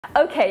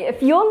Okay,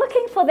 if you're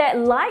looking for that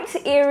light,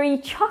 airy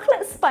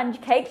chocolate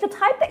sponge cake, the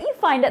type that you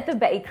find at the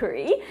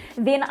bakery,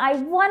 then I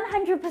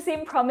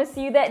 100% promise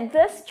you that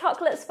this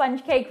chocolate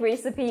sponge cake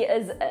recipe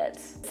is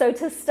it. So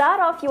to start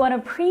off, you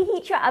want to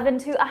preheat your oven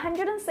to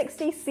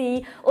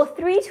 160°C or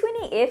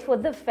 320°F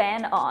with the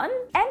fan on,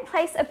 and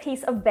place a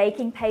piece of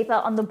baking paper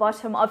on the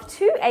bottom of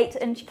 2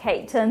 8-inch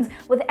cake tins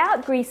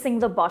without greasing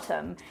the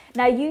bottom.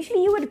 Now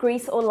usually you would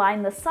grease or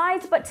line the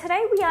sides, but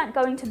today we aren't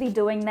going to be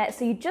doing that,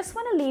 so you just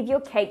want to leave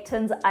your cake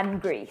tins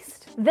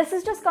ungreased. This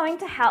is just going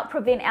to help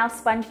prevent our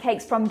sponge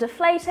cakes from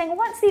deflating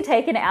once they're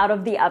taken out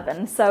of the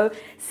oven. So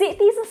set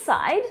these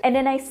aside, and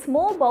in a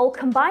small bowl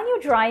combine your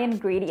dry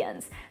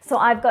ingredients. So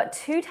I've got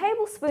 2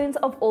 tablespoons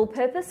of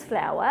all-purpose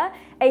flour,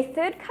 a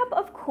 1/3 cup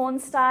of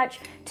cornstarch,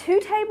 2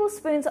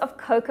 tablespoons of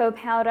cocoa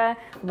powder,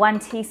 1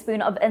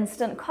 teaspoon of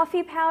instant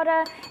coffee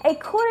powder, a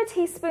 1/4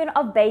 teaspoon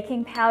of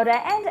baking powder,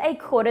 and a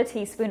 1/4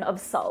 teaspoon of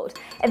salt.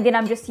 And then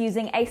I'm just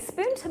using a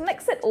spoon to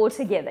mix it all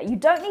together. You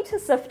don't need to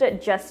sift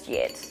it just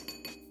yet.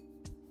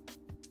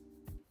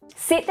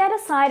 Set that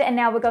aside, and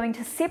now we're going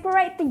to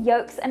separate the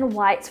yolks and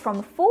whites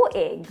from 4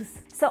 eggs.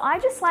 So I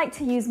just like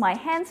to use my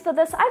hands for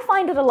this. I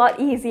find it a lot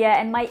easier,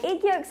 and my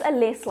egg yolks are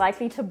less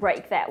likely to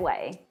break that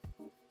way.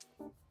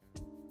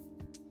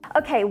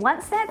 Okay,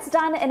 once that's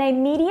done, in a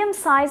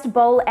medium-sized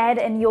bowl, add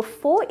in your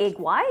 4 egg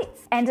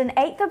whites and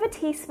 1/8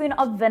 teaspoon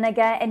of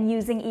vinegar, and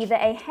using either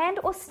a hand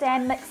or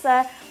stand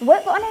mixer,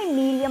 whip on a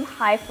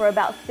medium-high for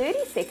about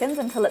 30 seconds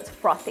until it's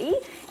frothy,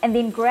 and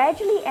then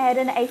gradually add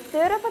in a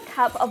 1/3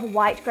 cup of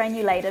white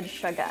granulated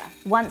sugar.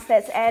 Once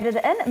that's added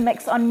in,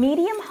 mix on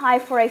medium-high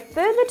for a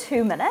further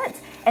 2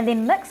 minutes, and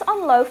then mix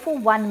on low for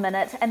 1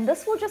 minute, and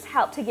this will just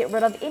help to get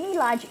rid of any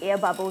large air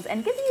bubbles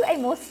and give you a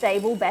more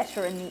stable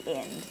batter in the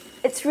end.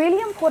 It's really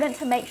important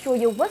to make sure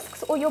your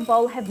whisks or your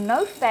bowl have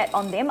no fat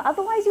on them,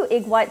 otherwise your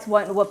egg whites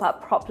won't whip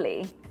up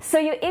properly. So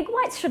your egg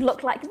whites should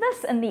look like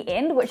this in the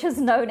end, which is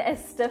known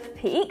as stiff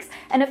peaks,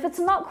 and if it's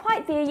not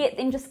quite there yet,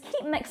 then just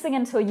keep mixing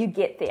until you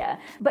get there.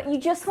 But you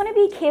just want to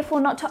be careful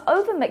not to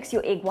overmix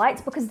your egg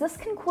whites, because this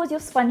can cause your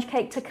sponge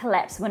cake to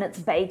collapse when it's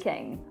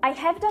baking. I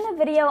have done a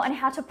video on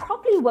how to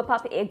properly whip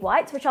up egg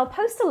whites, which I'll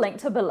post a link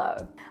to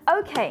below.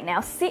 Okay,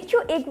 now set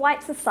your egg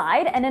whites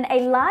aside, and in a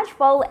large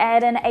bowl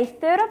add in a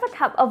 1/3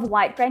 cup of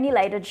white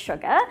granulated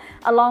sugar,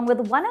 along with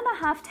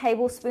 1.5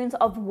 tablespoons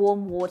of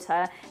warm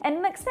water,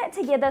 and mix that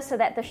together so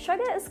that the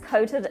sugar is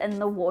coated in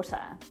the water.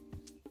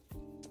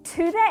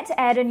 To that,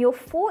 add in your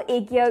 4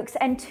 egg yolks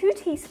and 2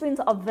 teaspoons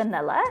of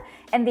vanilla,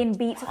 and then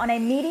beat on a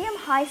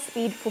medium-high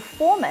speed for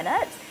 4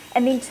 minutes,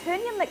 and then turn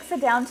your mixer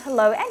down to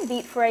low and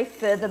beat for a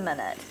further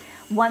minute.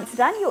 Once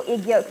done, your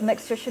egg yolk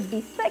mixture should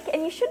be thick,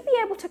 and you should be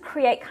able to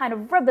create kind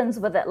of ribbons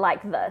with it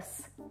like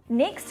this.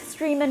 Next,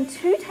 stream in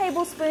 2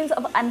 tablespoons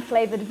of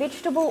unflavoured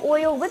vegetable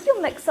oil with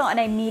your mixer on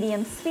a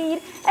medium speed,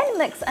 and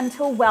mix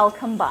until well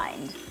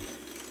combined.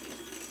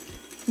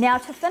 Now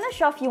to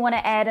finish off, you want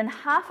to add in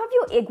half of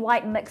your egg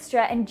white mixture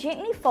and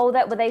gently fold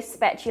that with a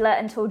spatula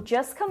until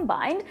just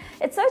combined.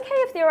 It's okay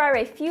if there are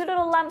a few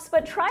little lumps,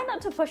 but try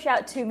not to push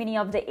out too many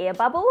of the air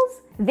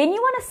bubbles. Then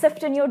you want to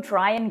sift in your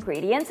dry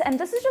ingredients, and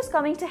this is just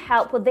going to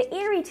help with the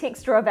airy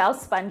texture of our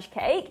sponge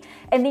cake.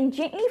 And then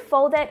gently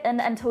fold that in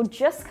until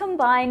just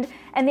combined,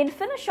 and then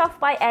finish off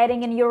by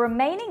adding in your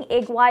remaining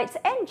egg whites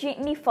and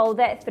gently fold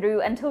that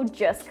through until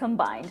just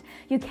combined.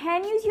 You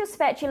can use your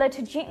spatula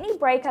to gently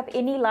break up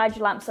any large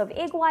lumps of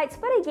egg whites,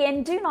 but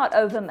again, do not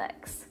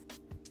overmix.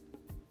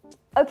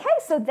 Okay,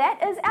 so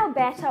that is our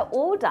batter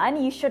all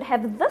done. You should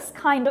have this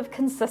kind of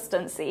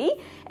consistency,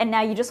 and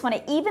now you just want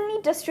to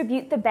evenly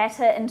distribute the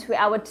batter into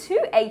our 2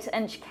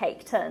 8-inch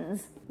cake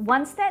tins.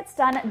 Once that's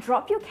done,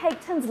 drop your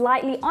cake tins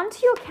lightly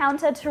onto your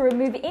counter to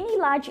remove any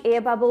large air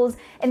bubbles,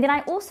 and then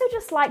I also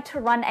just like to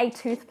run a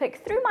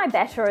toothpick through my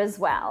batter as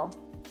well.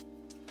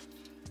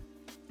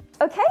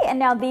 Okay, and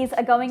now these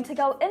are going to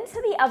go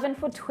into the oven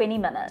for 20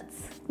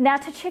 minutes. Now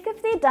to check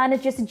if they're done,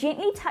 just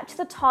gently touch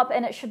the top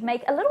and it should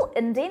make a little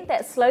indent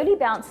that slowly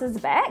bounces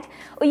back,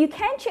 or you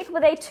can check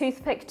with a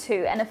toothpick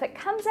too, and if it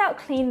comes out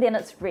clean, then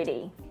it's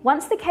ready.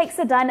 Once the cakes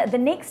are done, the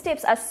next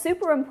steps are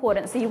super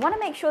important, so you want to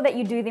make sure that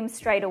you do them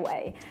straight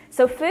away.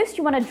 So first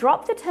you want to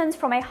drop the tins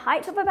from a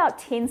height of about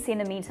 10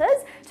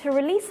 centimeters to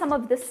release some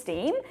of the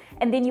steam,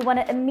 and then you want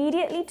to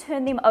immediately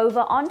turn them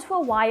over onto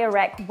a wire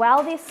rack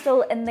while they're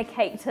still in the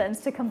cake tins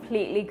to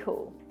completely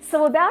cool.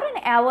 So about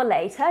an hour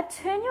later,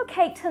 turn your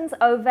cake tins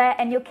over,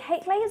 and your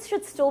cake layers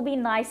should still be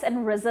nice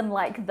and risen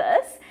like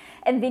this.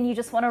 And then you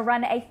just want to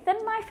run a thin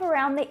knife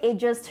around the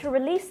edges to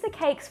release the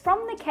cakes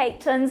from the cake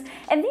tins,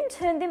 and then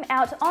turn them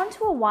out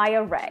onto a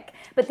wire rack.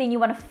 But then you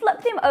want to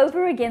flip them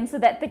over again so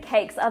that the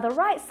cakes are the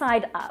right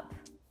side up.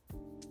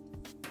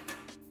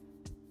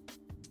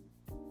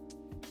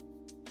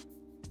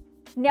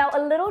 Now,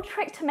 a little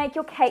trick to make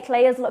your cake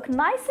layers look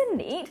nice and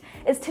neat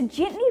is to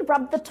gently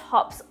rub the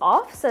tops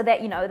off so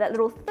that, that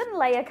little thin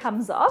layer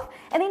comes off,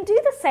 and then do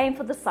the same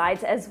for the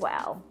sides as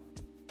well.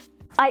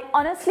 I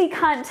honestly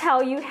can't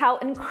tell you how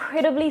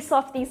incredibly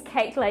soft these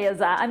cake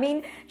layers are. I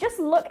mean, just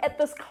look at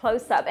this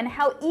close-up and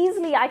how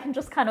easily I can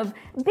just kind of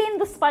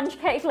bend the sponge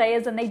cake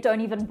layers and they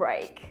don't even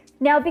break.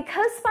 Now,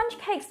 because sponge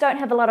cakes don't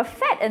have a lot of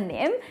fat in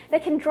them, they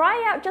can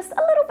dry out just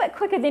a little bit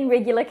quicker than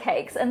regular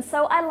cakes, and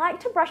so I like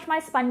to brush my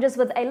sponges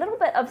with a little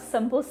bit of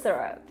simple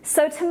syrup.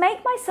 So to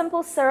make my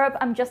simple syrup,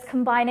 I'm just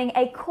combining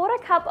a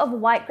 1/4 cup of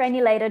white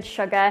granulated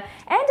sugar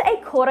and a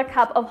 1/4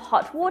 cup of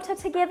hot water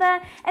together,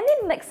 and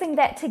then mixing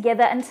that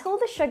together until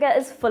the sugar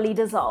is fully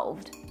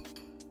dissolved.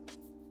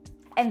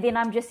 And then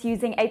I'm just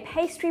using a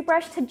pastry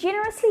brush to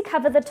generously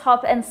cover the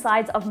top and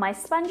sides of my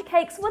sponge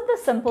cakes with the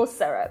simple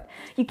syrup.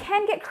 You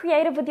can get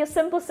creative with your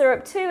simple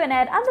syrup too and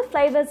add other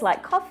flavors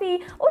like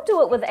coffee or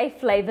do it with a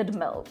flavored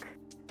milk.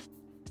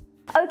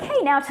 Okay,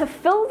 now to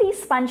fill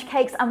these sponge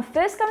cakes, I'm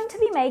first going to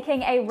be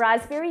making a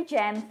raspberry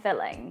jam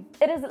filling.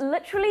 It is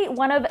literally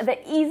one of the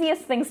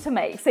easiest things to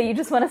make, so you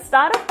just want to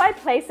start off by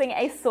placing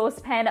a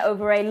saucepan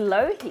over a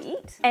low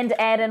heat and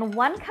add in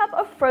 1 cup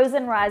of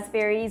frozen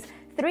raspberries,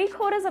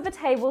 3/4 of a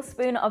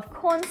tablespoon of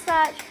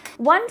cornstarch,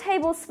 1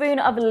 tablespoon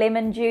of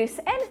lemon juice,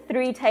 and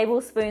 3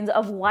 tablespoons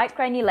of white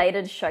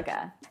granulated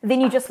sugar. Then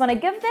you just want to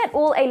give that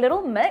all a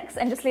little mix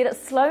and just let it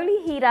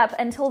slowly heat up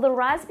until the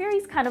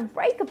raspberries kind of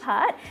break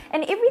apart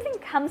and everything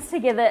comes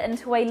together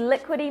into a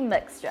liquidy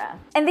mixture.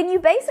 And then you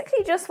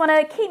basically just want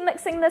to keep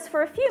mixing this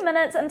for a few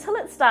minutes until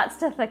it starts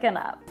to thicken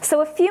up.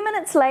 So a few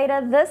minutes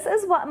later, this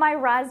is what my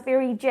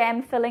raspberry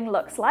jam filling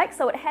looks like.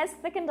 So it has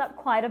thickened up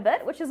quite a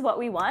bit, which is what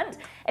we want.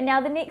 And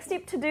now the next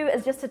step to do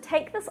is just to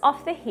take this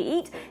off the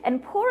heat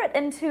and pour it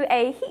into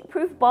a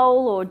heat-proof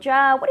bowl or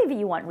jar, whatever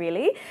you want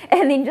really,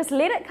 and then just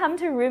let it come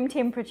to room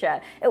temperature.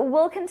 It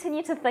will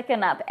continue to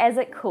thicken up as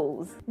it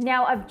cools.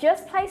 Now I've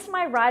just placed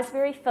my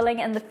raspberry filling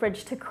in the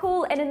fridge to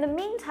cool, and in the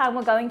meantime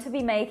we're going to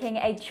be making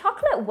a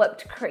chocolate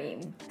whipped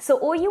cream. So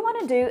all you want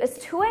to do is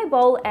to a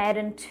bowl add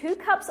in 2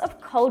 cups of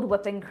cold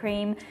whipping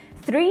cream,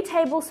 3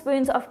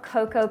 tablespoons of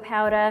cocoa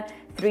powder,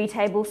 3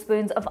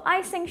 tablespoons of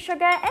icing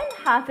sugar, and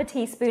half a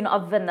teaspoon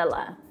of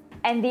vanilla.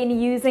 And then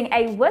using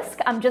a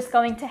whisk, I'm just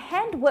going to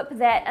hand whip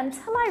that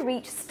until I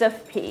reach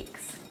stiff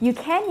peaks. You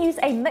can use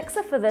a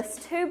mixer for this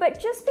too, but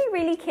just be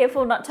really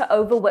careful not to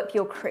over whip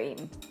your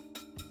cream.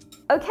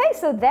 Okay,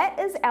 so that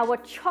is our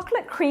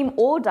chocolate cream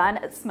all done.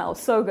 It smells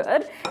so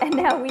good. And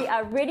now we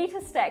are ready to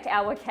stack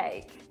our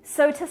cake.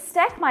 So to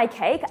stack my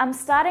cake, I'm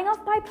starting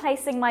off by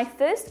placing my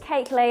first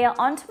cake layer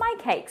onto my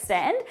cake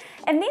stand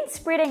and then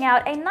spreading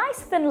out a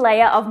nice thin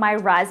layer of my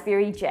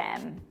raspberry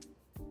jam.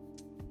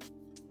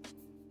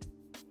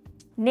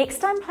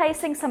 Next, I'm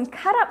placing some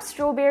cut up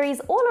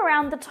strawberries all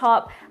around the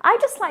top. I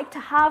just like to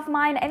halve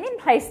mine and then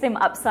place them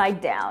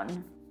upside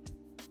down.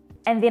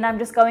 And then I'm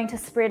just going to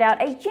spread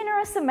out a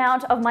generous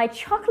amount of my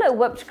chocolate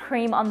whipped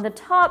cream on the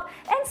top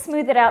and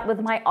smooth it out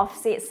with my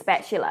offset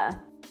spatula.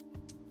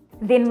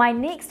 Then my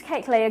next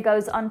cake layer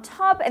goes on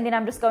top, and then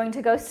I'm just going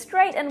to go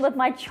straight in with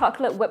my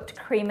chocolate whipped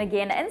cream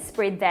again and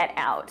spread that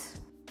out.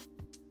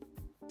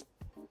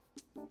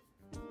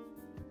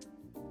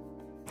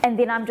 And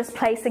then I'm just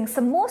placing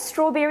some more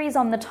strawberries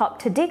on the top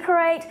to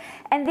decorate,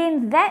 and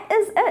then that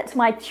is it.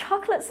 My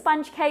chocolate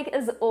sponge cake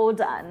is all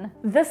done.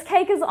 This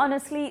cake is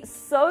honestly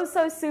so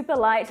super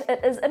light.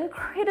 It is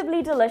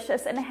incredibly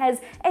delicious and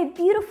has a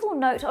beautiful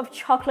note of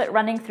chocolate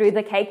running through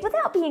the cake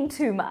without being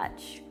too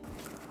much.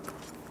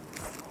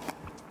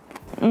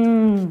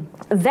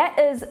 That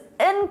is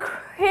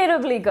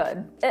incredibly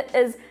good. It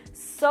is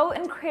so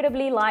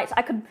incredibly light.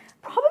 I could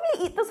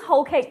probably eat this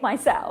whole cake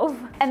myself.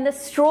 And the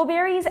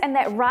strawberries and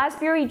that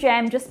raspberry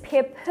jam just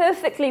pair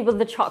perfectly with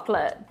the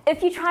chocolate.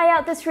 If you try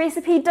out this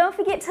recipe, don't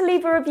forget to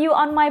leave a review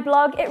on my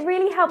blog. It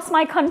really helps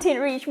my content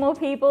reach more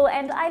people,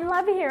 and I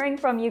love hearing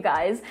from you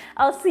guys.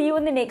 I'll see you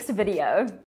in the next video.